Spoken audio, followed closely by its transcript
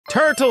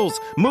Turtles,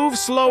 move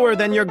slower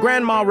than your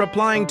grandma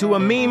replying to a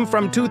meme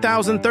from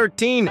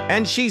 2013,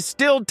 and she's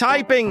still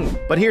typing.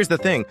 But here's the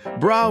thing,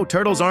 bro,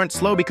 turtles aren't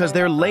slow because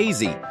they're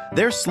lazy.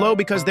 They're slow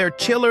because they're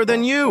chiller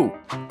than you.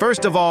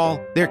 First of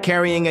all, they're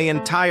carrying an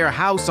entire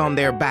house on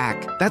their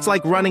back. That's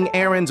like running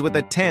errands with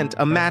a tent,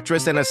 a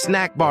mattress, and a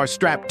snack bar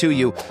strapped to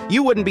you.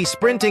 You wouldn't be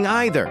sprinting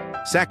either.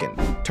 Second,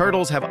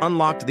 turtles have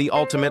unlocked the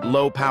ultimate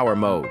low-power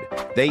mode.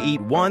 They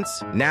eat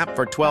once, nap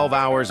for 12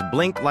 hours,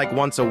 blink like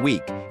once a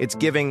week. It's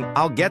giving,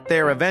 I'll get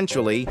there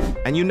eventually,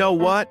 and you know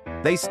what?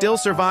 They still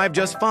survive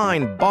just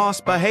fine.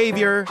 Boss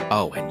behavior.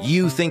 Oh, and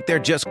you think they're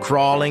just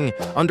crawling?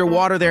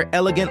 Underwater, they're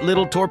elegant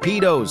little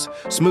torpedoes.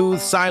 Smooth,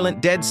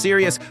 silent, dead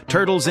serious.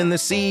 Turtles in the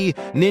sea,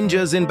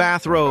 ninjas in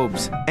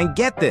bathrobes. And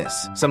get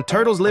this, some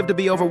turtles live to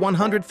be over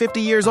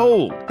 150 years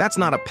old. That's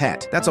not a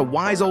pet. That's a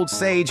wise old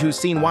sage who's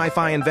seen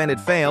Wi-Fi invented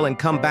fail and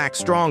come back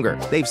stronger.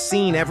 They've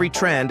seen every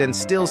trend and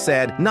still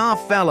said, nah,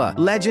 fella,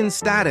 legend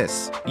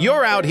status.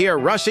 You're out here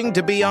rushing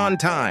to be on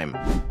time.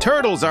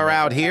 Turtles are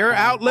out here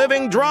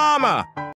outliving drama.